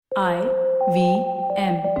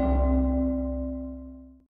IVM.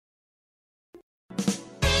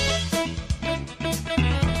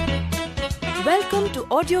 Welcome to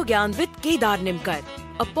Audio Gyan with Kedar Nimkar,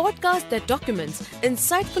 a podcast that documents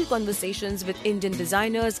insightful conversations with Indian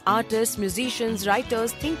designers, artists, musicians,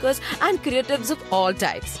 writers, thinkers, and creatives of all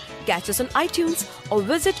types. Catch us on iTunes or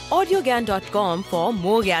visit audiogyan.com for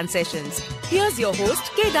more Gyan sessions. Here's your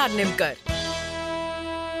host, Kedar Nimkar.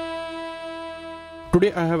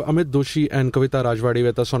 Today I have Amit Doshi and Kavita Rajwade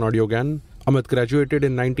with us on Audio Gyan. Amit graduated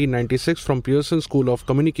in 1996 from Pearson School of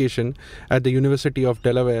Communication at the University of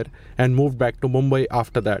Delaware and moved back to Mumbai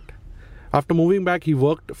after that. After moving back, he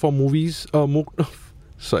worked for movies.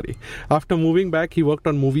 After moving back, he worked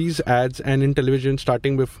on movies, ads, and in television,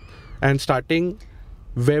 starting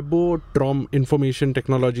Webotrom Information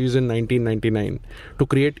Technologies in 1999 to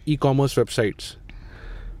create e-commerce websites.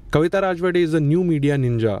 Kavita Rajwade is a new media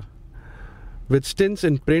ninja. With stints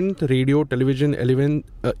in print, radio, television,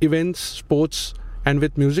 events, sports, and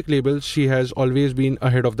with music labels, she has always been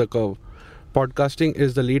ahead of the curve. Podcasting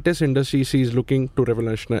is the latest industry she is looking to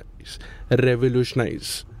revolutionize.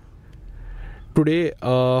 Today,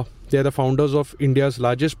 they are the founders of India's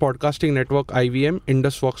largest podcasting network, IVM,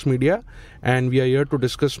 Indus Vox Media, and we are here to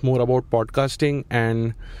discuss more about podcasting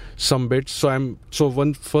and some bits.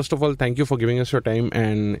 First of all, thank you for giving us your time,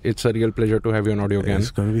 and it's a real pleasure to have you on Audio Gyan.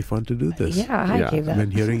 It's going to be fun to do this. Hi, Kedar. I've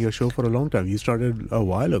been hearing your show for a long time. You started a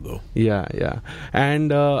while ago. Yeah.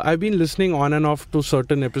 And I've been listening on and off to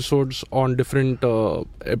certain episodes on different or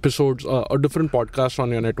different podcasts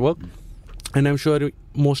on your network. And I'm sure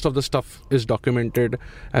most of the stuff is documented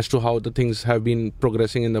as to how the things have been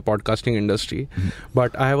progressing in the podcasting industry. Mm-hmm.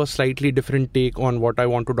 But I have a slightly different take on what I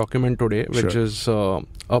want to document today, which is a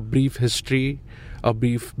brief history, a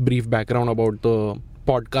brief background about the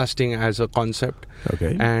podcasting as a concept.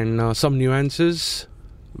 Okay. And some nuances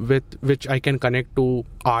with which I can connect to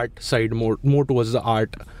art side more towards the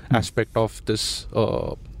art aspect of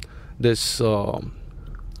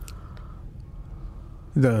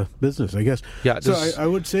the business, I guess. Yeah. So I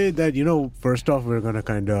would say that, first off, we're going to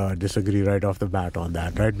kind of disagree right off the bat on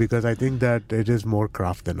that, right? Because I think that it is more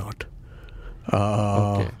craft than art.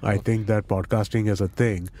 I think that podcasting is a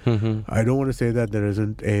thing. Mm-hmm. I don't want to say that there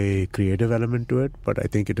isn't a creative element to it, but I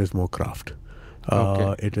think it is more craft.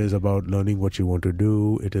 It is about learning what you want to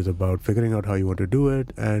do. It is about figuring out how you want to do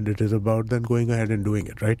it. And it is about then going ahead and doing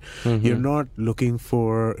it, right? Mm-hmm. You're not looking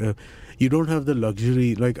for... you don't have the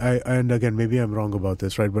luxury, and again, maybe I'm wrong about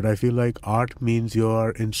this, right? But I feel like art means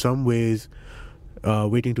you're in some ways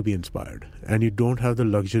waiting to be inspired. And you don't have the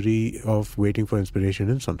luxury of waiting for inspiration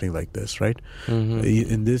in something like this, right?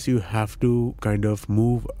 Mm-hmm. In this, you have to kind of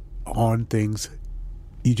move on things.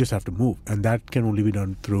 You just have to move. And that can only be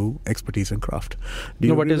done through expertise and craft.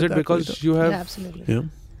 But is it because you have... Yeah, absolutely. Yeah.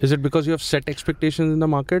 Is it because you have set expectations in the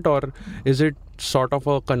market, or is it sort of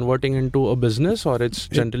a converting into a business, or it's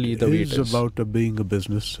generally the way it is? It is about being a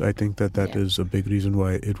business. I think that is a big reason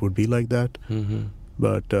why it would be like that. Mm-hmm.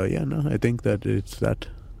 But I think that it's that.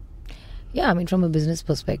 Yeah, I mean, from a business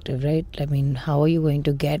perspective, right? I mean, how are you going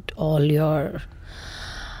to get all your...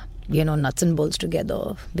 nuts and bolts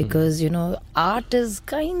together, because art is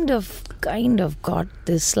kind of got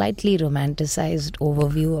this slightly romanticized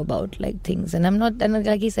overview about things, and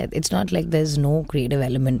like he said, it's not like there's no creative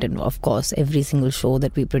element, and of course every single show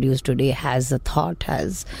that we produce today has a thought,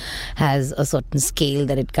 has a certain scale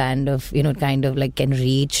that it kind of can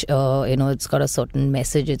reach. It's got a certain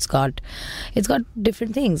message, it's got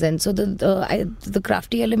different things, and so the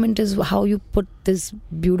crafty element is how you put this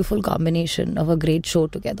beautiful combination of a great show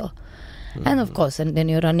together. Mm-hmm. And of course, and then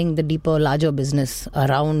you're running the deeper, larger business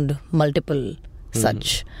around multiple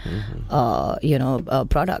such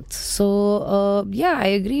products. So I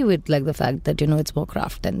agree with the fact that it's more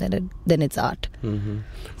craft and then it's art. Mm-hmm.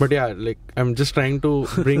 But I'm just trying to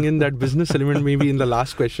bring in that business element maybe in the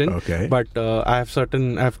last question. Okay. But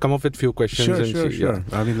I've come up with few questions. Sure. Yeah.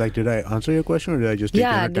 I mean, did I answer your question, or did I just take it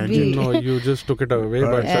on a tangent? No, you just took it away.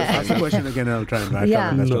 But ask the question again, and I'll try and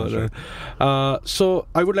So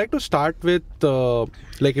I would like to start with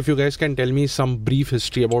if you guys can tell me some brief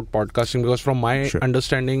history about podcasting, because from my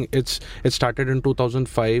understanding, it started in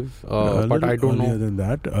 2005, but I don't know. Earlier than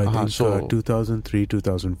that, I think 2003,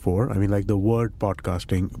 2004. I mean, the word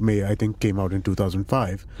podcasting came out in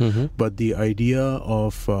 2005, but the idea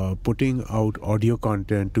of putting out audio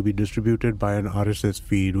content to be distributed by an RSS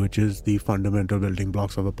feed, which is the fundamental building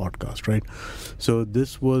blocks of a podcast, right? So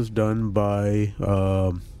this was done by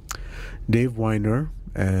Dave Weiner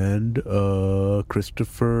and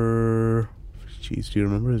Christopher... Jeez, do you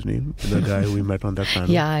remember his name? The guy we met on that panel.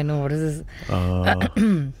 Yeah, I know. What is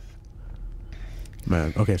this?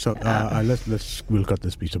 Man, okay, so we'll cut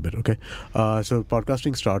this piece a bit, okay? So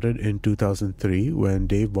podcasting started in 2003 when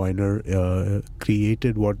Dave Winer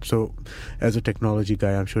created so as a technology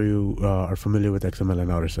guy, I'm sure you are familiar with XML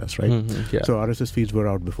and RSS, right? Mm-hmm, yeah. So RSS feeds were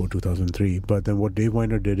out before 2003, but then what Dave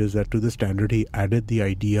Winer did is that to the standard, he added the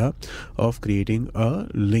idea of creating a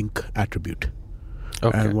link attribute.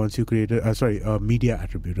 Okay. And once you created, a media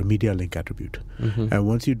attribute, a media link attribute. Mm-hmm. And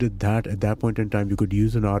once you did that, at that point in time, you could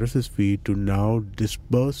use an RSS feed to now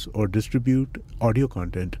disperse or distribute audio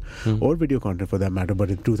content or video content for that matter. But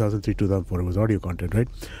in 2003, 2004, it was audio content, right?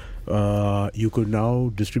 You could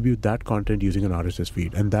now distribute that content using an RSS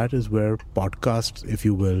feed. And that is where podcasts, if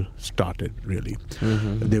you will, started, really.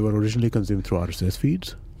 Mm-hmm. They were originally consumed through RSS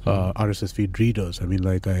feeds. RSS feed readers. I mean,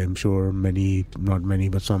 like, I am sure not many,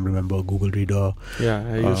 but some remember Google Reader,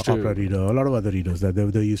 Opera Reader, a lot of other readers. That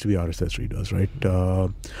there used to be RSS readers, right?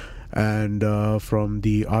 And from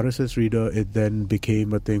the RSS reader, it then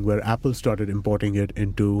became a thing where Apple started importing it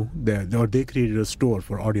into they created a store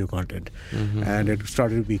for audio content, and it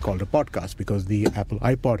started to be called a podcast because the Apple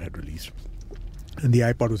iPod had released. And the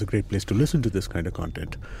iPod was a great place to listen to this kind of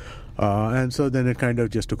content. And so then it kind of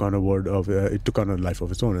just took on it took on a life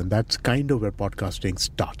of its own. And that's kind of where podcasting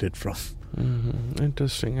started from. Mm-hmm.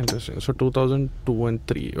 Interesting. So 2002 and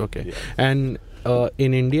 3, okay. Yeah. And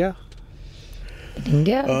in India?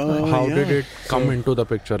 How did it come into the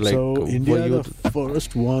picture? Like, so India, the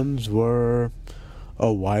first ones were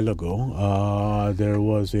a while ago. There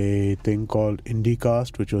was a thing called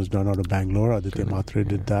IndieCast, which was done out of Bangalore. Aditya Matre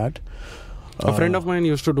did that. A friend of mine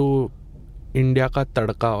used to do India Ka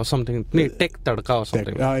Tadka or something. Tech Tadka or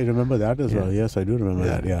something. I remember that as well. Yes, I do remember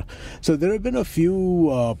that. Yeah. So there have been a few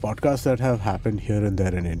podcasts that have happened here and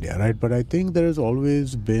there in India, right? But I think there has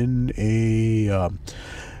always been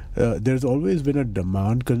there's always been a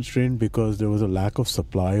demand constraint because there was a lack of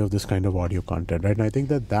supply of this kind of audio content, right? And I think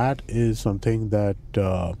that is something that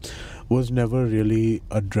was never really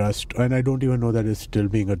addressed, and I don't even know that it's still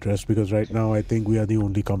being addressed, because right now I think we are the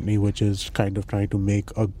only company which is kind of trying to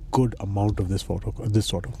make a good amount of this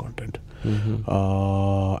sort of content.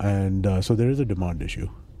 And so there is a demand issue.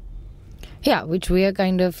 Yeah, which we are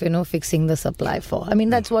kind of, fixing the supply for. I mean,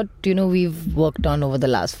 that's what, we've worked on over the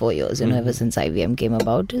last 4 years, ever since IVM came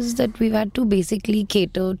about, is that we've had to basically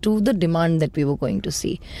cater to the demand that we were going to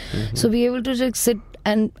see. So be able to just sit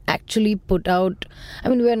and actually put out, I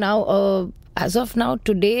mean, we're now, as of now,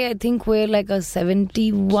 today, I think we're like a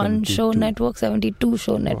 72 show network.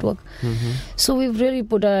 So we've really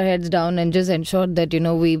put our heads down and just ensured that,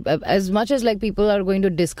 we, as much as like people are going to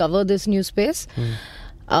discover this new space,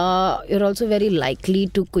 you're also very likely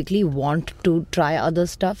to quickly want to try other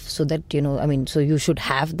stuff, so that, so you should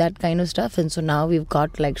have that kind of stuff. And so now we've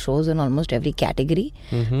got like shows in almost every category,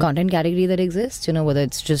 content category that exists, whether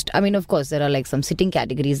it's just, of course, there are like some sitting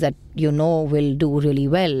categories that, will do really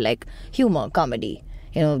well, like humor, comedy.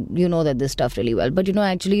 You know that this stuff really well. But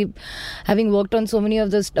actually, having worked on so many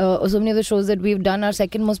of the shows that we've done, our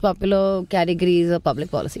second most popular category is a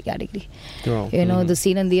public policy category. The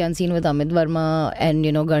Seen and the Unseen with Amit Verma, and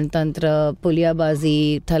Ganatantra,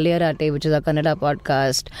 Pulyabazi, Thaliyarate, which is a Kannada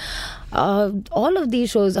podcast. All of these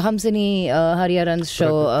shows, Hamsini, Hariharan's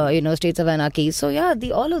show, States of Anarchy. So yeah,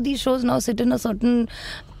 all of these shows now sit in a certain,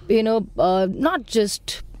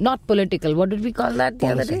 not political, what did we call that the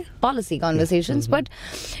other day? Policy conversations, but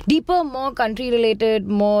deeper, more country related,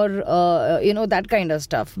 more, that kind of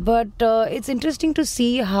stuff. But it's interesting to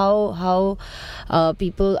see how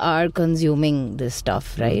people are consuming this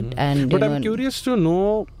stuff, right? But I'm curious to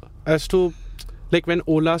know as to, like, when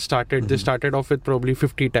Ola started, they started off with probably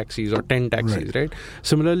 50 taxis or 10 taxis, right?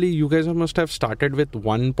 Similarly, you guys must have started with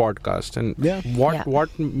one podcast. And what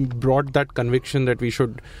brought that conviction that we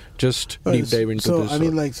should just deep dive into this? So, I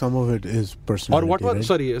mean, like, some of it is personality, or what was,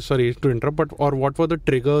 right? sorry to interrupt, but or what were the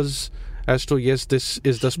triggers as to, yes, this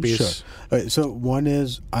is the space? Sure. So, one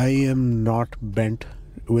is, I am not bent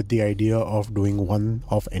with the idea of doing one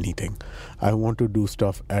of anything. I want to do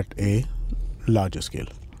stuff at a larger scale.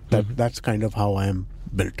 That's kind of how I am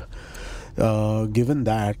built. Given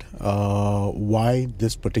that, why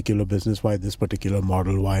this particular business, why this particular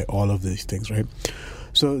model, why all of these things, right?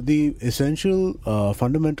 So the essential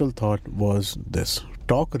fundamental thought was this: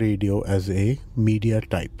 talk radio as a media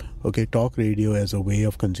type. Okay, talk radio as a way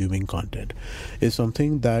of consuming content is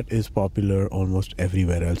something that is popular almost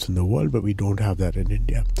everywhere else in the world, but we don't have that in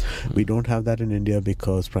India. We don't have that in India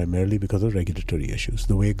primarily because of regulatory issues.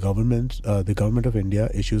 The way the government of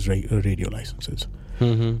India issues radio licenses.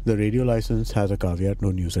 The radio license has a caveat: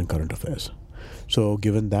 no news and current affairs. So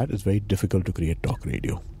given that, it's very difficult to create talk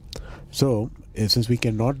radio. So since we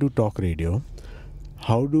cannot do talk radio,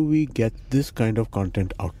 how do we get this kind of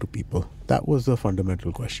content out to people? That was the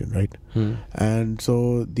fundamental question, right? And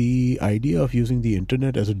so the idea of using the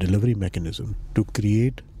internet as a delivery mechanism to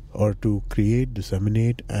create,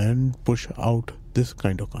 disseminate, and push out this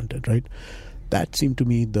kind of content, right? That seemed to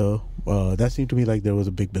me like there was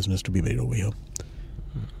a big business to be made over here.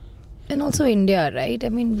 And also India, right? I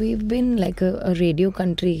mean, we've been like a radio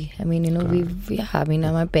country. I mean,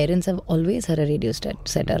 my parents have always had a radio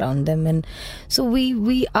set around them, and so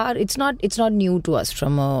we are. It's not new to us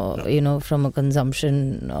from a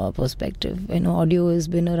consumption perspective. Audio has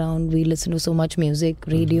been around. We listen to so much music,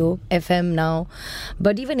 radio, FM now,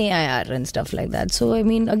 but even AIR and stuff like that. So I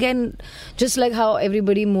mean, again, just like how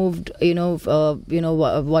everybody moved,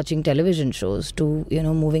 watching television shows to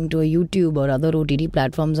moving to a YouTube or other OTT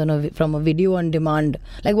platforms from a video on demand,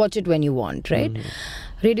 like watch it when you want, right?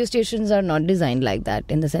 Radio stations are not designed like that,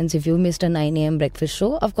 in the sense if you missed a 9 a.m. breakfast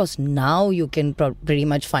show, of course now you can pretty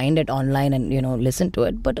much find it online and listen to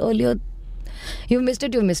it, but earlier you've missed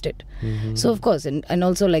it. So of course, and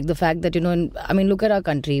also like the fact that look at our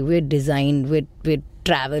country, we're designed, we're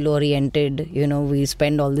travel oriented, we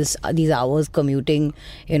spend all these hours commuting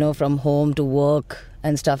from home to work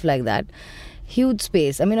and stuff like that. Huge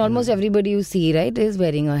space. I mean, almost everybody you see, right, is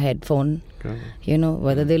wearing a headphone,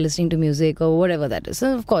 whether they're listening to music or whatever that is.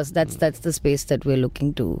 So, of course, that's the space that we're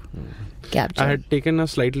looking to capture. I had taken a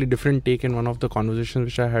slightly different take in one of the conversations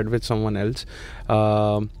which I had with someone else,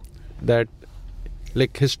 that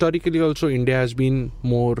like historically also India has been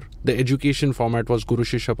more, the education format was Guru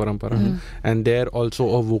Shishya Parampara, and there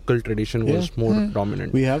also a vocal tradition was more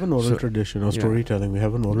dominant. We have an oral tradition of storytelling. We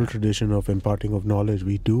have an oral tradition of imparting of knowledge.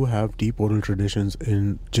 We do have deep oral traditions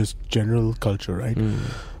in just general culture, right?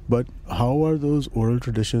 But how are those oral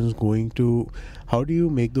traditions how do you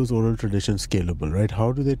make those oral traditions scalable, right?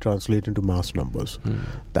 How do they translate into mass numbers?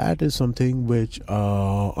 That is something which,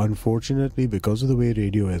 unfortunately, because of the way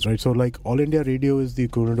radio is, right? So like All India Radio is the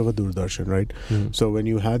equivalent of a Doordarshan, right? So when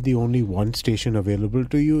you had the only one station available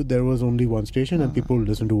to you, there was only one station and people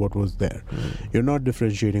listened to what was there. You're not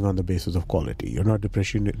differentiating on the basis of quality. You're not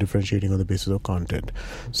differentiating on the basis of content.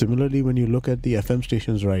 Similarly, when you look at the FM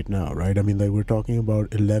stations right now, right? I mean, like we're talking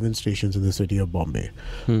about 11 stations in the city of Bombay.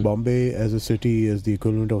 Bombay as a city is the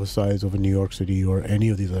equivalent of a size of a New York City or any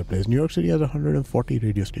of these other places. New York City has 140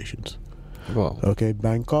 radio stations. Wow. Okay,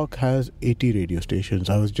 Bangkok has 80 radio stations.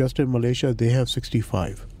 I was just in Malaysia, they have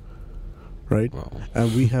 65. Right? Wow.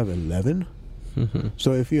 And we have 11.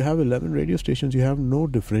 So if you have 11 radio stations, you have no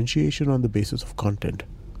differentiation on the basis of content.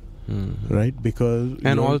 Right? Because...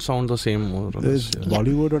 And all sound the same more or less.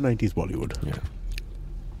 Bollywood or 90s Bollywood.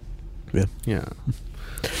 Yeah.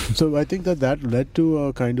 So I think that led to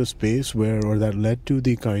a kind of space that led to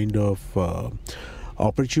the kind of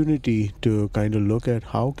opportunity to kind of look at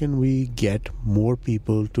how can we get more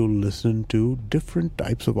people to listen to different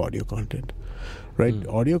types of audio content, right?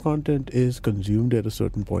 Audio content is consumed at a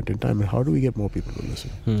certain point in time, and how do we get more people to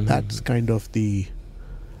listen? That's kind of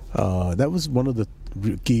that was one of the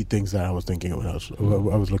key things that I was thinking of when I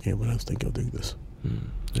was looking at when I was thinking of doing this.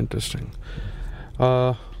 Interesting.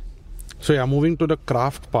 So moving to the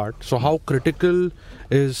craft part. So how critical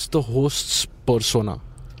is the host's persona?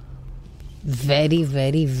 Very,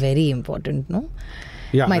 very, very important, no?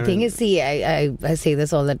 Yeah. My thing is, see, I say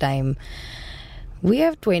this all the time. We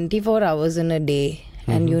have 24 hours in a day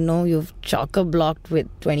and you've chock-a-blocked with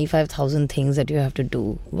 25,000 things that you have to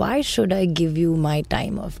do. Why should I give you my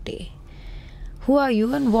time of day? Who are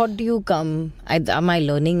you and what do you come? Am I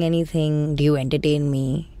learning anything? Do you entertain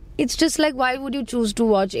me? It's just like, why would you choose to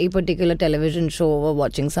watch a particular television show over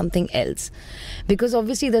watching something else? Because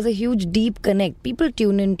obviously there's a huge deep connect. People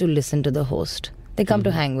tune in to listen to the host. They come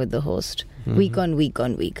to hang with the host week on week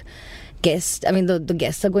on week. Guests, the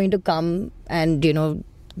guests are going to come and,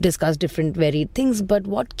 discuss different varied things. But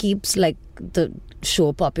what keeps like the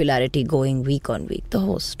show popularity going week on week? The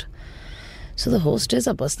host. So the host is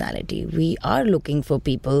a personality. We are looking for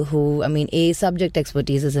people who, subject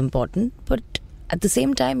expertise is important, but at the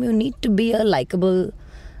same time, you need to be a likable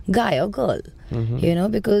guy or girl,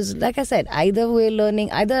 because like I said, either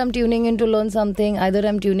I'm tuning in to learn something, either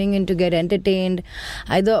I'm tuning in to get entertained,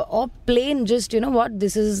 or plain just,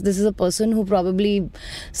 this is a person who probably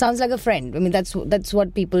sounds like a friend. That's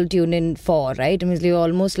what people tune in for, right? You're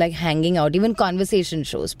almost like hanging out, even conversation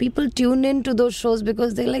shows. People tune in to those shows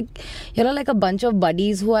because they're like, you're like a bunch of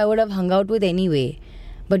buddies who I would have hung out with anyway,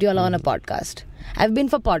 but you're on a podcast. I've been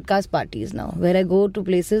for podcast parties now, where I go to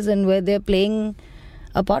places and where they're playing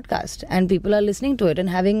a podcast and people are listening to it and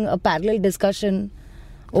having a parallel discussion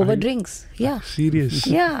over drinks. Yeah. Serious?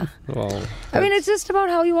 Yeah. Wow. I mean, it's just about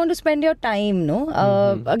how you want to spend your time, no?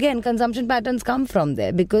 Again, consumption patterns come from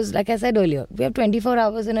there because, like I said earlier, we have 24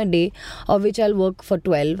 hours in a day, of which I'll work for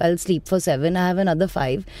 12, I'll sleep for 7, I have another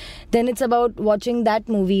 5. Then it's about watching that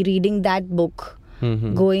movie, reading that book,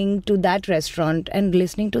 going to that restaurant and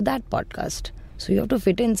listening to that podcast. So you have to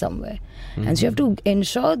fit in somewhere. And so you have to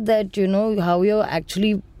ensure that, you know, how you're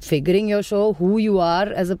actually figuring your show, who you are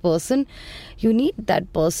as a person. You need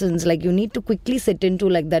that person's, like, you need to quickly sit into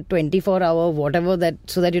like that 24 hour, whatever that,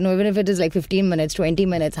 so that, you know, even if it is like 15 minutes, 20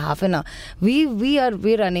 minutes, half an hour. We're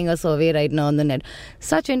running a survey right now on the net.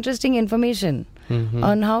 Such interesting information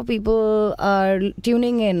on how people are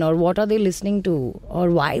tuning in, or what are they listening to, or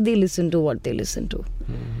why they listen to what they listen to.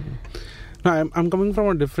 No, I'm coming from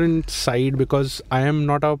a different side because I am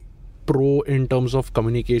not a pro in terms of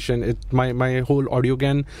communication. My whole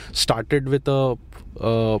AudioGyan started with a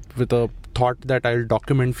thought that I'll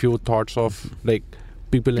document few thoughts of like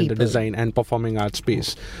people in the design and performing art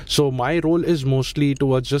space. So my role is mostly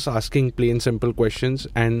towards just asking plain simple questions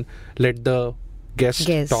and let the guest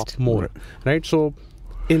talk more, right? So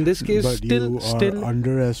in this case, but still you are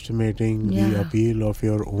underestimating the appeal of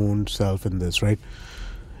your own self in this, right?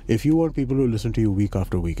 If you want people to listen to you week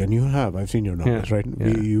after week, and you have, I've seen your numbers, right?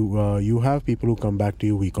 You have people who come back to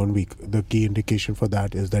you week on week. The key indication for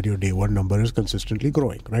that is that your day one number is consistently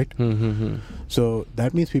growing, right? So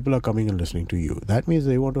that means people are coming and listening to you. That means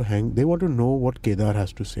they want to know what Kedar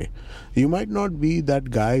has to say. You might not be that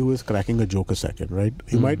guy who is cracking a joke a second, right?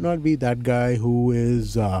 You might not be that guy who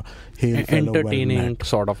is entertaining,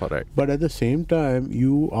 sort of, right? But at the same time,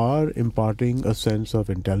 you are imparting a sense of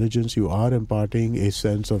intelligence. You are imparting a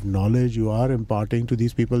sense of knowledge. You are imparting to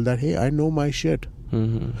these people that, hey, I know my shit.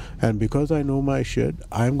 And because I know my shit,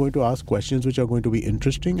 I'm going to ask questions which are going to be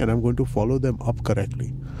interesting, and I'm going to follow them up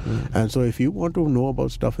correctly. And so if you want to know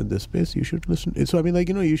about stuff in this space, you should listen. So I mean, like,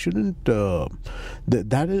 you know, you shouldn't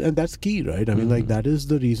that's key, right? I mean, like, that is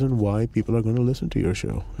the reason why people are going to listen to your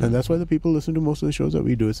show, and that's why the people listen to most of the shows that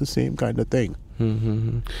we do. It's the same kind of thing.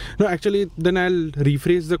 No, actually, then I'll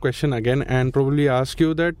rephrase the question again and probably ask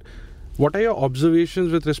you that, what are your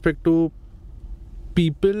observations with respect to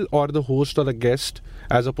people or the host or the guest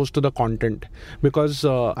as opposed to the content? Because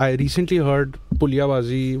I recently heard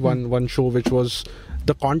Pulyabazi, one show which was,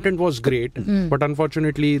 the content was great, but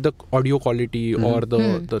unfortunately the audio quality or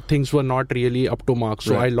the things were not really up to mark,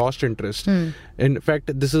 so I lost interest. In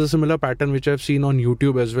fact, this is a similar pattern which I've seen on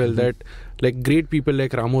YouTube as well, that like great people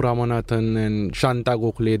like Ramu Ramanathan and Shanta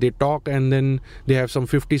Gokhale, they talk and then they have some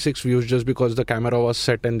 56 views just because the camera was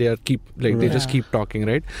set and they just keep talking,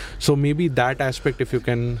 right? So maybe that aspect, if you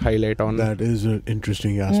can highlight on. That is an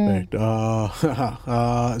interesting aspect.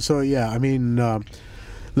 So yeah, I mean,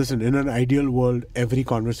 listen, in an ideal world, every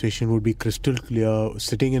conversation would be crystal clear,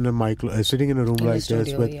 sitting in a room like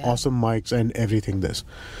this with awesome mics and everything this.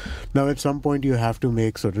 Now, at some point, you have to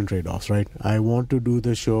make certain trade-offs, right? I want to do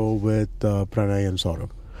the show with Pranay and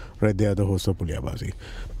Saurabh, right? They are the hosts of Pulyabazi.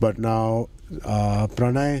 But now,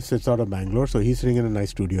 Pranay sits out of Bangalore, so he's sitting in a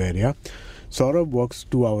nice studio area. Saurabh works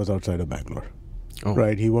 2 hours outside of Bangalore.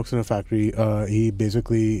 Right, he works in a factory.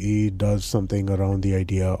 He does something around the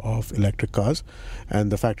idea of electric cars,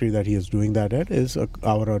 and the factory that he is doing that at is an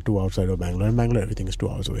hour or two outside of Bangalore. In Bangalore, everything is 2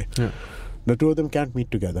 hours away. The two of them can't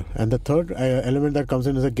meet together, and the third element that comes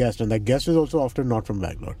in is a guest, and that guest is also often not from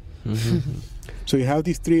Bangalore. So you have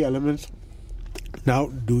these three elements. Now,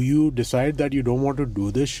 do you decide that you don't want to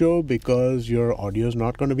do this show because your audio is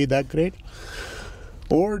not going to be that great?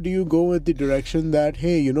 Or do you go with the direction that,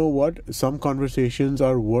 hey, you know what, some conversations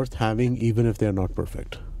are worth having even if they're not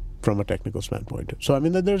perfect from a technical standpoint? So, I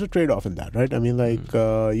mean, there's a trade-off in that, right? I mean, like,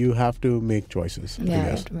 you have to make choices. Yeah, you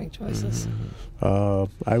have to make choices.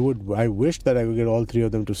 I wish that I could get all three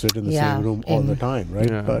of them to sit in the same room all the time, right?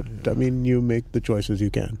 Yeah. But, I mean, you make the choices you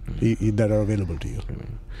can that are available to you.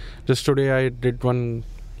 Just today I did one,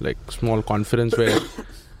 like, small conference where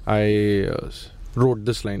I... wrote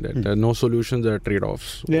this line that no solutions, are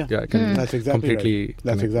trade-offs. Yeah, I can that's exactly right.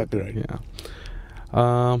 That's exactly right.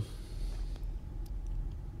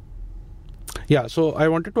 So I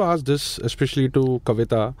wanted to ask this, especially to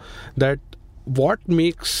Kavita, that what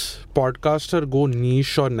makes podcaster go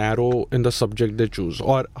niche or narrow in the subject they choose,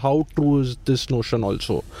 or how true is this notion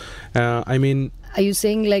also? I mean, are you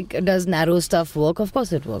saying, like, does narrow stuff work? Of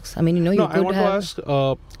course it works. I mean, you know, you I want to ask,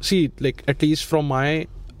 like, at least from my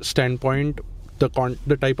standpoint,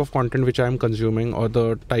 the type of content which I am consuming, or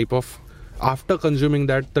the type of, after consuming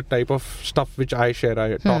that, the type of stuff which I share,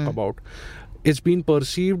 I talk about, it's been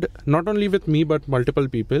perceived, not only with me but multiple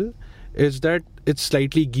people, is that it's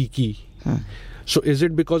slightly geeky. So is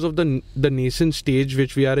it because of the nascent stage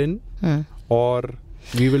which we are in, or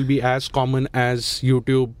we will be as common as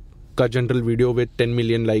YouTube ka general video with 10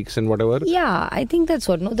 million likes and whatever? Yeah, I think that's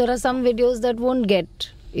what. No, there are some videos that won't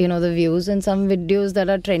get the views, and some videos that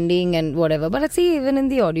are trending and whatever. But let's see, even in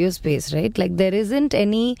the audio space, right? Like there isn't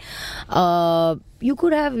any. Your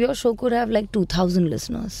show could have like 2,000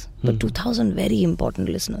 listeners, but 2,000 very important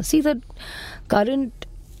listeners. See, the current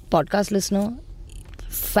podcast listener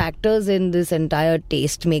factors in this entire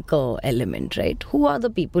tastemaker element, right? Who are the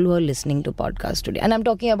people who are listening to podcasts today? And I'm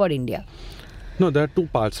talking about India. No, there are two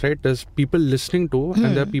parts, right? There's people listening to,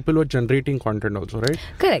 and there are people who are generating content also, right?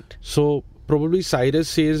 Correct. So probably Cyrus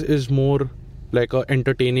Says is more like a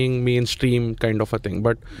entertaining mainstream kind of a thing,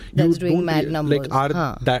 but that's doing mad numbers.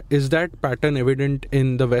 Like, is that pattern evident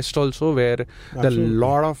in the West also, where there are a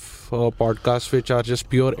lot of podcasts which are just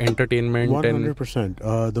pure entertainment?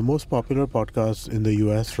 100%. The most popular podcasts in the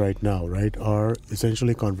US right now, right, are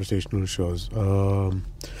essentially conversational shows.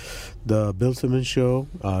 The Bill Simmons Show,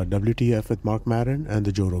 WTF with Mark Maron, and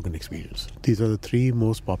the Joe Rogan Experience. These are the three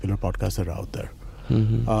most popular podcasts that are out there.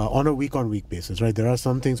 On a week-on-week basis, right? There are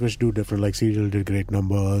some things which do different, like Serial did great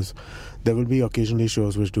numbers. There will be occasionally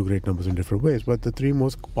shows which do great numbers in different ways, but the three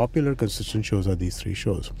most popular consistent shows are these three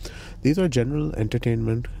shows. These are general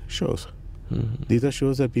entertainment shows. These are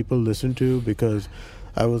shows that people listen to, because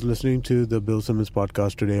I was listening to the Bill Simmons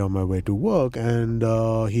podcast today on my way to work, and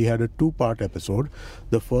he had a 2-part episode.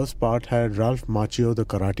 The first part had Ralph Macchio, the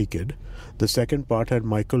Karate Kid. The second part had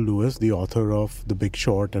Michael Lewis, the author of The Big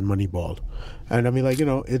Short and Moneyball. And I mean, like,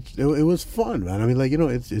 it was fun, man. I mean, like,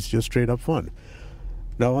 it's just straight up fun.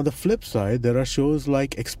 Now, on the flip side, there are shows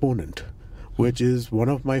like Exponent, which is one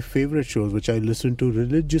of my favorite shows, which I listen to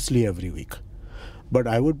religiously every week. But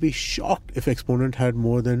I would be shocked if Exponent had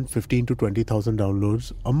more than 15 to 20,000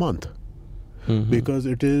 downloads a month. Because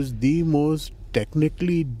it is the most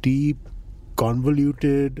technically deep,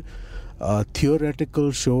 convoluted,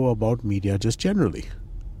 theoretical show about media just generally.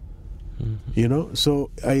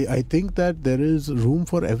 So I think that there is room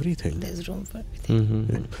for everything. There's room for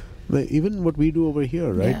everything. Even what we do over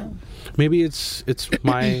here, right? Yeah. Maybe it's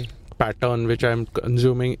my pattern which I'm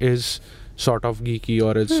consuming is sort of geeky,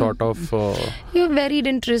 or it's sort of you have varied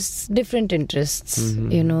interests, different interests.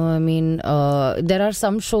 I mean, there are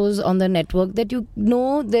some shows on the network that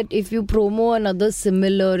that if you promo another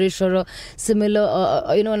similar-ish or a similar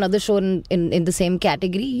another show in the same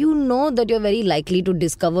category, that you're very likely to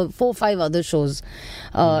discover 4-5 other shows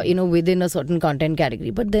within a certain content category.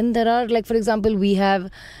 But then there are, like, for example, we have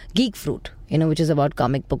Geek Fruit, which is about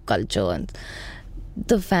comic book culture, and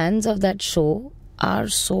the fans of that show are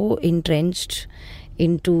so entrenched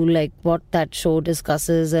into like what that show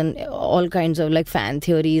discusses and all kinds of like fan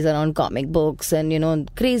theories around comic books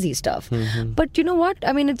and crazy stuff. But you know what?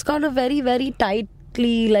 I mean, it's got a very, very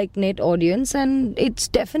tightly like knit audience, and it's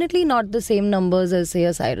definitely not the same numbers as, say,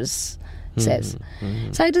 a Cyrus Says.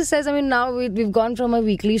 Cyrus Says, I mean, now we've gone from a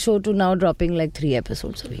weekly show to now dropping like 3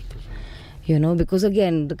 episodes a week. Because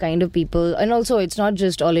again, the kind of people, and also it's not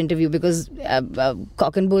just all interview, because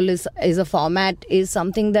Cock and Bull is a format, is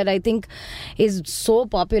something that I think is so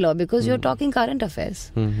popular because you're talking current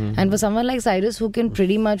affairs. And for someone like Cyrus,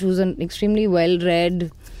 who's an extremely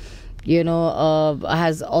well-read,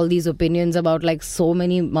 has all these opinions about like so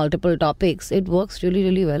many multiple topics, it works really,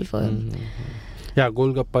 really well for him. Yeah,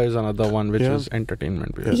 Golgappa is another one which is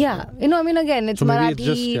entertainment. Yeah. I mean, again, it's so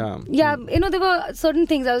Marathi. There were certain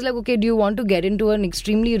things I was like, okay, do you want to get into an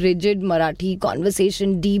extremely rigid Marathi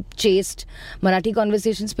conversation, deep, chaste Marathi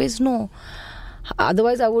conversation space? No.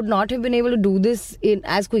 Otherwise, I would not have been able to do this in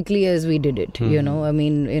as quickly as we did it. I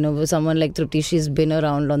mean, someone like Trupti, she's been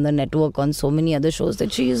around on the network on so many other shows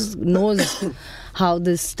that she knows how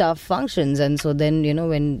this stuff functions. And so then,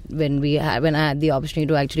 when I had the opportunity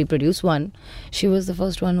to actually produce one, she was the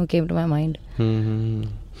first one who came to my mind.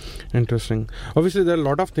 Interesting. Obviously, there are a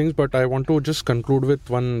lot of things, but I want to just conclude with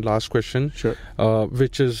one last question,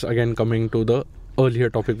 which is again coming to the earlier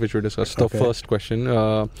topic which we discussed, the first question.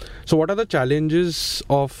 So what are the challenges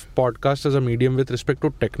of podcast as a medium with respect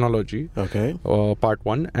to technology? Part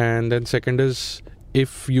 1. And then second is,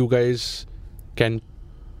 if you guys can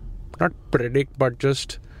not predict but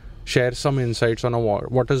just share some insights on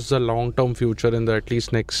what is the long-term future in the at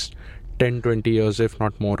least next 10-20 years, if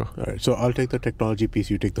not more. All right, so I'll take the technology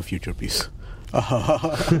piece, you take the future piece.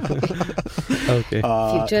 Okay.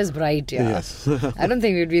 Future is bright, Yes. I don't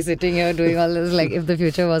think we'd be sitting here doing all this like if the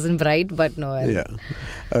future wasn't bright, but no.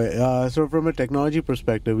 So from a technology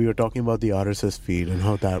perspective, we were talking about the RSS feed and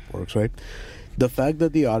how that works, right? The fact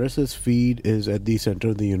that the RSS feed is at the center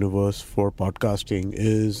of the universe for podcasting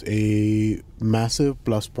is a massive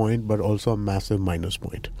plus point, but also a massive minus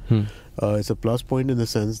point. It's a plus point in the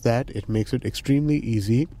sense that it makes it extremely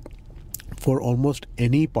easy for almost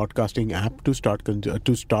any podcasting app to start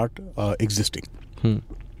existing.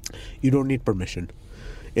 You don't need permission.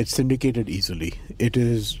 It's syndicated easily. It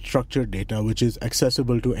is structured data which is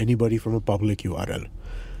accessible to anybody from a public URL.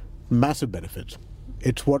 Massive benefits.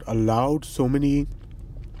 It's what allowed so many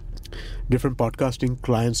different podcasting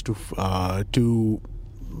clients to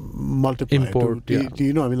multiply, import,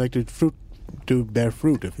 to bear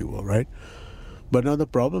fruit, if you will, right? But now the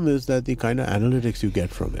problem is that the kind of analytics you get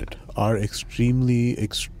from it are extremely,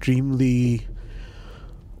 extremely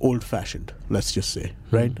old-fashioned, let's just say,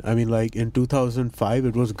 right? I mean, like in 2005,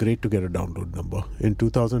 it was great to get a download number. In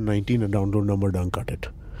 2019, a download number doesn't cut it.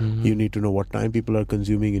 You need to know what time people are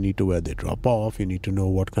consuming. You need to know where they drop off. You need to know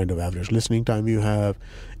what kind of average listening time you have.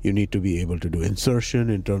 You need to be able to do insertion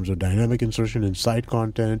in terms of dynamic insertion inside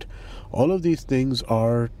content. All of these things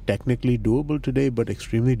are technically doable today, but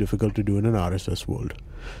extremely difficult to do in an RSS world.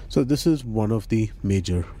 So this is one of the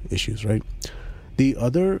major issues, right? The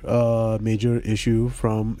other major issue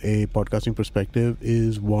from a podcasting perspective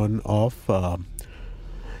is one of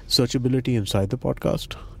searchability inside the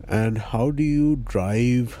podcast. And how do you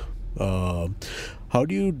drive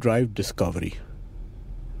discovery,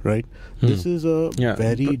 right? This is a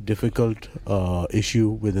very difficult issue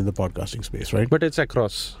within the podcasting space, right? But it's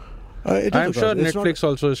across. I'm sure Netflix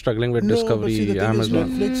also is struggling with discovery. Amazon.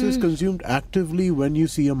 Netflix is consumed actively when you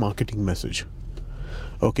see a marketing message.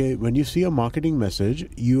 Okay, when you see a marketing message,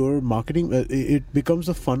 your marketing it becomes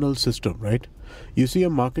a funnel system, right? You see a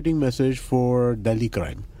marketing message for Delhi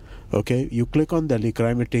Crime. Okay, you click on Delhi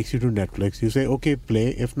Crime, it takes you to Netflix. You say, okay,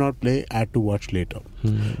 play. If not play, add to watch later.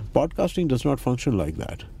 Podcasting does not function like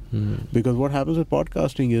that. Because what happens with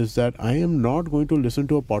podcasting is that I am not going to listen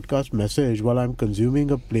to a podcast message while I'm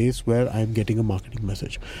consuming a place where I'm getting a marketing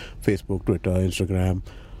message. Facebook, Twitter, Instagram,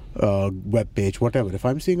 web page, whatever. If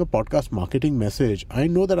I'm seeing a podcast marketing message, I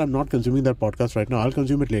know that I'm not consuming that podcast right now. I'll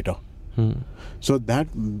consume it later. So that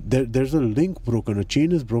there's a link broken, a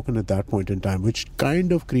chain is broken at that point in time, which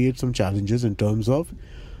kind of creates some challenges in terms of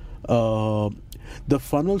the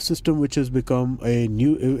funnel system, which has become a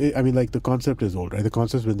new. I mean, like the concept is old, right? The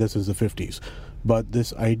concept with this is the 50s, but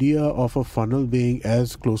this idea of a funnel being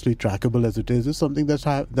as closely trackable as it is something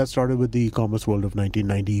that started with the e-commerce world of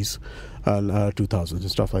 1990s, 2000s,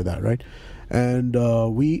 and stuff like that, right? And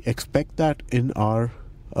we expect that in our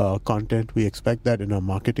content, we expect that in our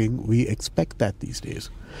marketing, we expect that these days,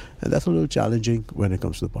 and that's a little challenging when it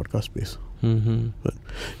comes to the podcast space.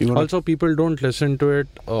 But also, people don't listen to it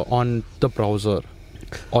on the browser,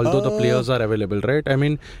 although the players are available, right? I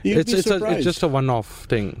mean, it's just a one-off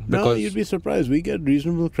thing. Because no, you'd be surprised. We get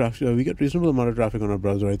reasonable traffic. We get reasonable amount of traffic on our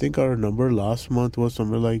browser. I think our number last month was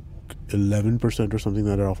somewhere like 11% or something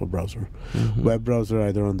that are off a browser, web browser,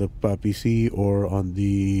 either on the PC or on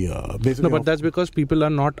the no, but that's because people are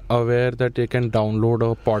not aware that they can download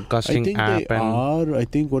a podcasting app. I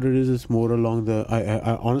think what it is more along the.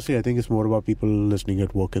 I honestly, I think it's more about people listening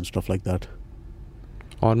at work and stuff like that,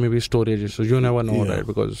 or maybe storage issues. You never know, right?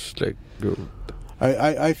 Because like.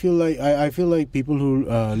 I feel like people who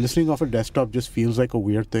listening off a desktop just feels like a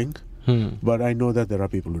weird thing, but I know that there are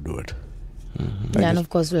people who do it. And of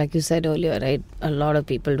course, like you said earlier, right, a lot of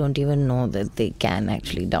people don't even know that they can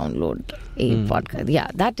actually download a podcast. Yeah,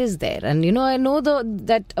 that is there. And I know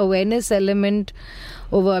that awareness element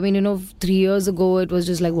over, 3 years ago it was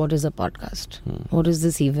just like, what is a podcast? What is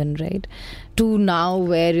this even, right? To now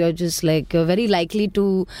where you're just like, you're very likely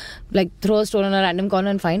to like throw a stone on a random corner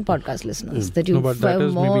and find podcast listeners. That you no, but that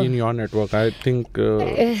is maybe in your network. I think,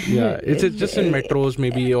 it's just in metros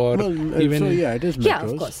maybe, or even... So yeah, it is metros. Yeah,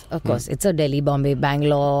 of course. It's a Delhi, Bombay,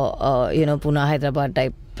 Bangalore, Pune, Hyderabad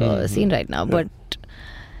type scene right now. But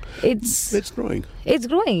it's growing. It's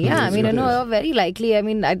growing, yeah. Very likely.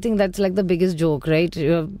 I think that's like the biggest joke, right?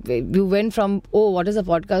 You went from, what is a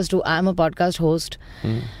podcast, to I'm a podcast host.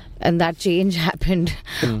 And that change happened,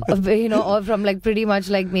 or from like pretty much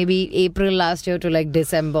like maybe April last year to like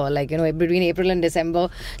December, like, between April and December,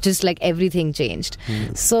 just like everything changed.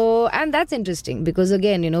 So, and that's interesting because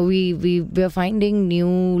again, we're finding new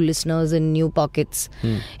listeners in new pockets,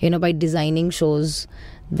 by designing shows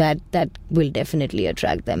that will definitely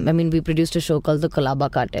attract them. I mean, we produced a show called The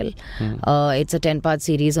Colaba Cartel. It's a 10-part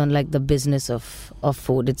series on like the business of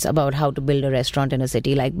food. It's about how to build a restaurant in a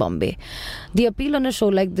city like Bombay. The appeal on a show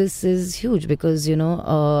like this is huge because, you know,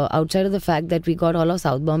 outside of the fact that we got all of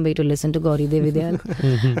South Bombay to listen to Gauri Devi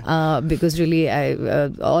Dayal, because really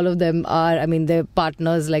all of them are, I mean, they're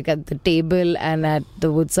partners like at the table and at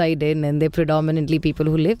the Woodside Inn, and they're predominantly people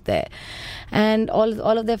who live there. And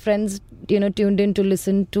all of their friends, you know, tuned in to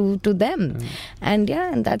listen to them. And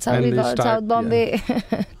that's how we got South Bombay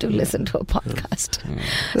to listen to a podcast.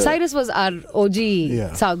 Cyrus was our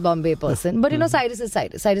OG South Bombay person. But, you know, Cyrus is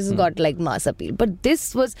Cyrus. Cyrus has got like mass appeal. But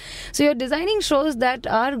this was... So you're designing shows that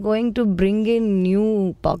are going to bring in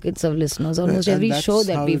new pockets of listeners. Almost every show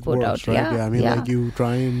that we put out. Right? I mean, like you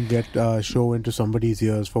try and get a show into somebody's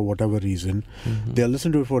ears for whatever reason. They'll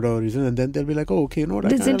listen to it for whatever reason, and then they'll be like, oh, okay, you know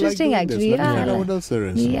what? It's interesting, like actually. Let me find out what else there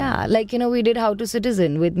is. Yeah, like, you know, we did How to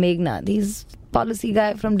Citizen with Meghna. He's policy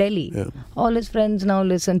guy from Delhi. All his friends now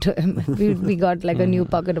listen to him. We got like a new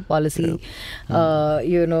pocket of policy,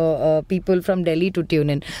 people from Delhi to tune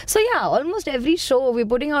in. So almost every show, we're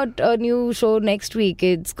putting out a new show next week.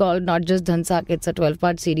 It's called Not Just Dhansak. It's a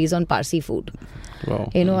 12-part series on Parsi food.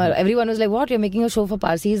 Wow. You know, everyone was like, what, you're making a show for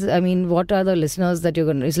Parsis? I mean, what are the listeners that you're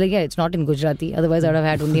going to... It's like, it's not in Gujarati. Otherwise, I would have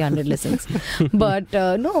had only 100 listens. But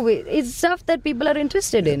no, it's stuff that people are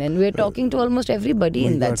interested in. And we're talking to almost everybody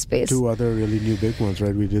in that space. Two other really new big ones,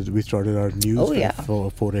 right? We started our news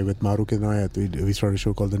foray with Mahrukh Inayat. We started a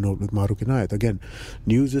show called The Note with Mahrukh Inayat. Again,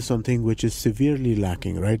 news is something which is severely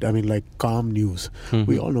lacking, right? I mean, like calm news.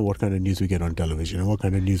 We all know what kind of news we get on television and what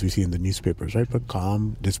kind of news we see in the newspapers, right? But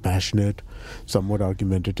calm, dispassionate, somewhat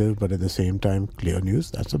argumentative, but at the same time clear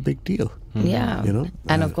news, that's a big deal. Yeah. You know?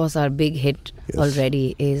 And of course our big hit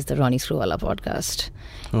already is the Ronnie Screwvala podcast.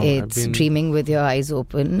 It's Dreaming with Your Eyes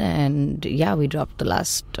Open, and we dropped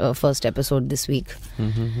the first episode this week.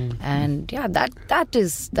 And that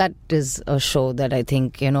is a show that I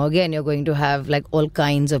think, you know, again, you're going to have like all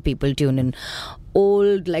kinds of people tune in.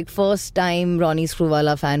 Old, like first time Ronnie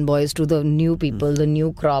Screwvala fanboys to the new people, the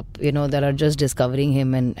new crop, you know, that are just discovering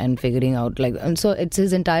him and figuring out and so it's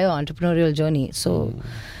his entire entrepreneurial journey. So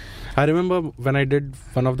I remember when I did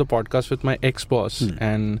one of the podcasts with my ex-boss,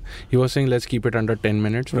 and he was saying, let's keep it under 10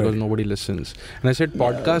 minutes because nobody listens. And I said,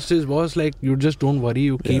 podcast was like, you just don't worry,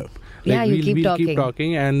 you keep... we'll keep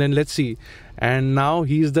talking and then let's see. And now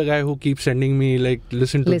he's the guy who keeps sending me like,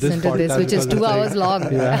 listen to this which is 2 hours long.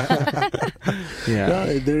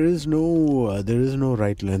 There is no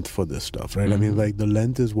right length for this stuff, right? I mean, like the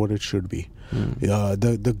length is what it should be.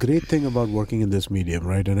 The great thing about working in this medium,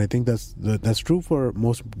 right, and I think that's true for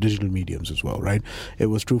most digital mediums as well, right? It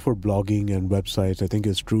was true for blogging and websites. I think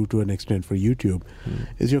it's true to an extent for YouTube.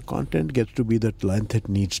 Is your content gets to be the length it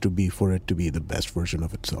needs to be for it to be the best version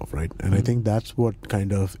of itself, right? And I think that's what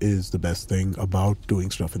kind of is the best thing about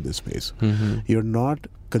doing stuff in this space. You're not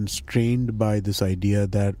constrained by this idea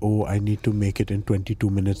that, I need to make it in 22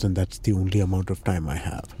 minutes and that's the only amount of time I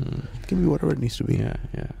have. It can be whatever it needs to be.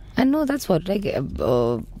 And no, that's what, like,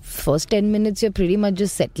 first 10 minutes you're pretty much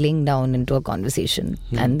just settling down into a conversation,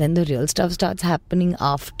 and then the real stuff starts happening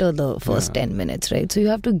after the first 10 minutes, right? So you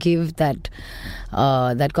have to give that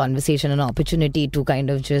conversation an opportunity to kind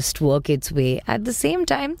of just work its way. At the same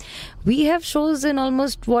time, we have shows in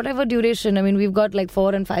almost whatever duration. I mean, we've got like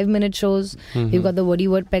 4 and 5 minute shows. We've got the Woody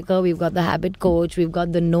Woodpecker, we've got the Habit Coach, we've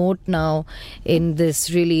got the Note now in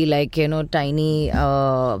this really like, you know, tiny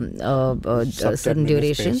certain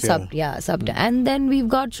duration. And then we've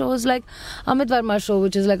got shows like Amit Verma show,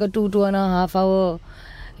 which is like a 2.5 hour.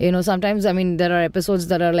 You know, sometimes, I mean, there are episodes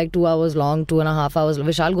that are like 2 hours long, 2.5 hours.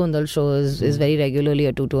 Vishal Gondal show is very regularly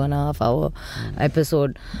a 2.5 hour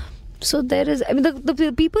episode. So there is, I mean,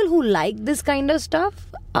 the people who like this kind of stuff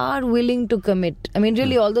are willing to commit. I mean,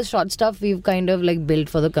 really, all the short stuff we've kind of like built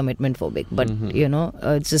for the commitment phobic. But, you know,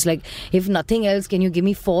 it's just like, if nothing else, can you give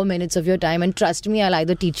me 4 minutes of your time? And trust me, I'll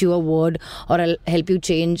either teach you a word or I'll help you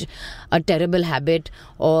change a terrible habit,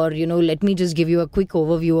 or, you know, let me just give you a quick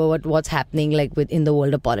overview of what's happening like in the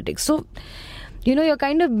world of politics. So, you know, you're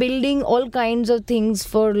kind of building all kinds of things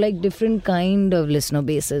for like different kind of listener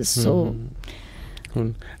bases. So...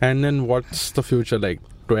 And then what's the future like?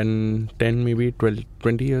 10, maybe 12,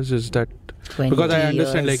 20 years? Is that... Because I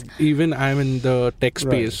understand, like, even I'm in the tech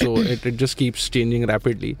space, so it just keeps changing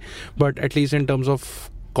rapidly. But at least in terms of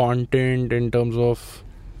content, in terms of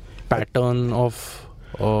pattern of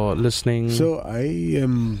listening? So I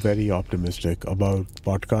am very optimistic about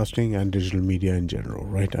podcasting and digital media in general,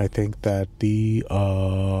 right? I think that the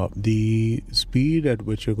speed at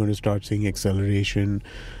which you're going to start seeing acceleration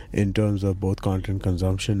in terms of both content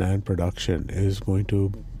consumption and production is going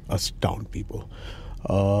to astound people.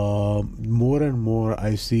 More and more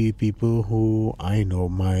I see people who I know,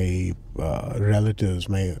 my relatives,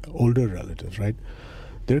 my older relatives, right?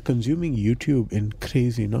 They're consuming YouTube in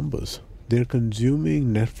crazy numbers. They're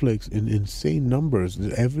consuming Netflix in insane numbers.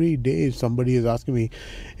 Every day somebody is asking me,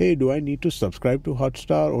 hey, do I need to subscribe to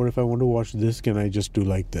Hotstar, or if I want to watch this, can I just do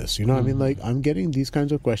like this? You know, I mean, like, I'm getting these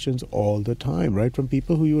kinds of questions all the time, right? From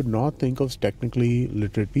people who you would not think of as technically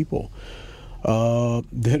literate people.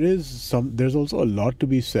 There's also a lot to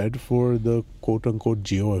be said for the quote-unquote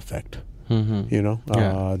geo effect. You know,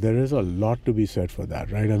 there is a lot to be said for that,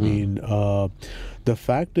 right? I mean, the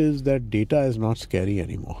fact is that data is not scary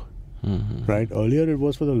anymore. Right? Earlier it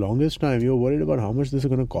was, for the longest time, you were worried about how much this is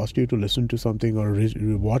going to cost you to listen to something or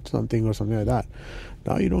watch something or something like that.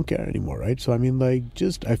 Now you don't care anymore, right? So I mean, like,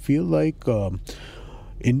 I feel like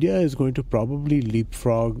India is going to probably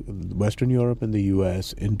leapfrog Western Europe and the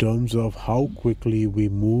US in terms of how quickly we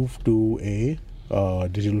move to a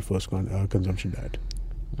digital first consumption diet.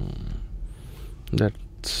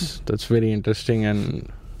 That's very interesting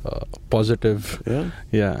and positive.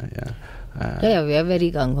 Yeah. We are very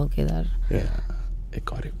gung ho, Kedar.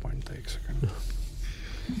 एक और point था, एक second.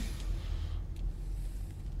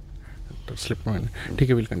 Slip point.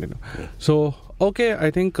 Okay, we'll continue. So, okay,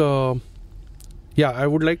 I think, I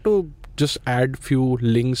would like to just add few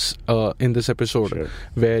links in this episode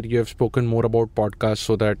where you have spoken more about podcasts,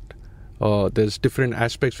 so that there's different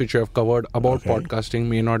aspects which you have covered about podcasting,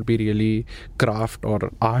 may not be really craft or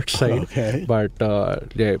art side, but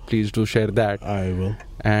please do share that. I will.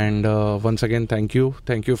 And once again, thank you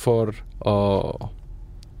for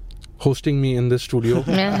hosting me in this studio.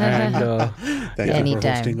 And thank you for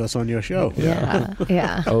hosting us on your show.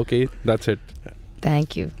 Yeah. Okay, that's it.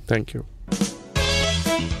 Thank you.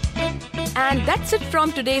 And that's it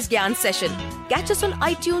from today's Gyan session. Catch us on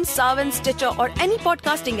iTunes, Saavn, Stitcher, or any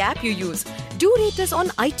podcasting app you use. Do rate us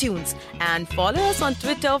on iTunes and follow us on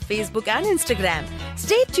Twitter, Facebook, and Instagram.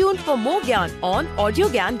 Stay tuned for more Gyan on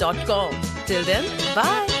audiogyan.com. Till then,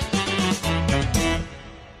 bye.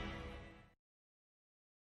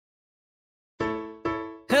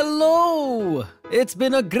 Hello! It's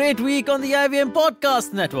been a great week on the IVM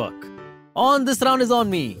Podcast Network. On This Round Is On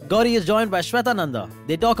Me, Gauri is joined by Shweta Nanda.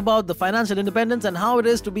 They talk about the financial independence and how it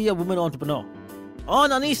is to be a woman entrepreneur.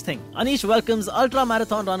 On Anish Thing, Anish welcomes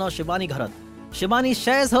ultra-marathon runner Shivani Gharat. Shivani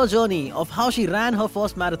shares her journey of how she ran her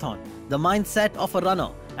first marathon, the mindset of a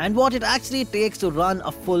runner, and what it actually takes to run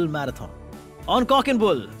a full marathon. On Cock and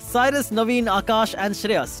Bull, Cyrus, Naveen, Akash and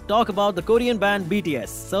Shreyas talk about the Korean band BTS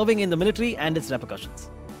serving in the military and its repercussions.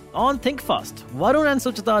 On Think Fast, Varun and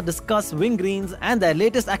Suchita discuss Wing Greens and their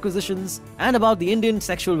latest acquisitions and about the Indian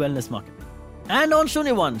sexual wellness market. And on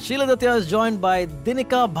Shunyavan, Sheila Datya is joined by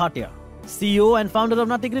Dinika Bhatia, CEO and founder of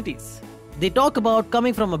Nuttigritties. They talk about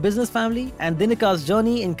coming from a business family and Dinika's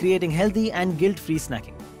journey in creating healthy and guilt-free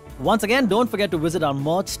snacking. Once again, don't forget to visit our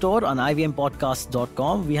merch store on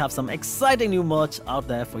ivmpodcast.com. We have some exciting new merch out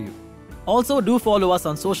there for you. Also, do follow us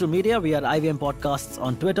on social media. We are IVM Podcasts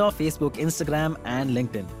on Twitter, Facebook, Instagram, and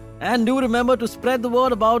LinkedIn. And do remember to spread the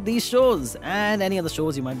word about these shows and any other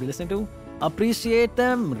shows you might be listening to. Appreciate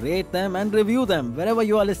them, rate them, and review them wherever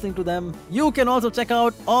you are listening to them. You can also check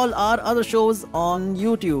out all our other shows on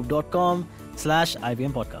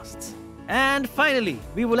youtube.com/IVM Podcasts. And finally,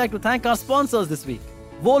 we would like to thank our sponsors this week: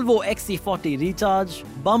 Volvo XC40 Recharge,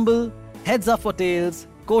 Bumble, Heads Up for Tails,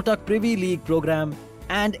 Kotak Privy League Program,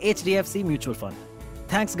 and HDFC Mutual Fund.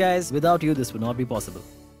 Thanks, guys. Without you, this would not be possible.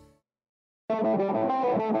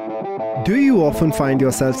 Do you often find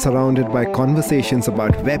yourself surrounded by conversations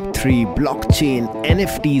about Web3, blockchain,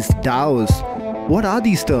 NFTs, DAOs? What are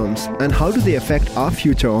these terms and how do they affect our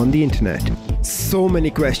future on the internet? So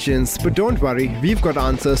many questions, but don't worry, we've got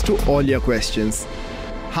answers to all your questions.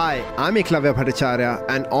 Hi, I'm Eklavya Bhattacharya,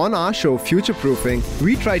 and on our show Future Proofing,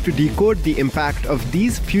 we try to decode the impact of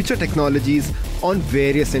these future technologies on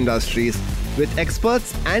various industries with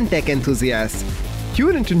experts and tech enthusiasts.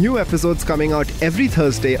 Tune into new episodes coming out every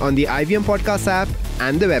Thursday on the IVM Podcast app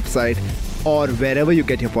and the website, or wherever you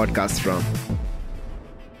get your podcasts from.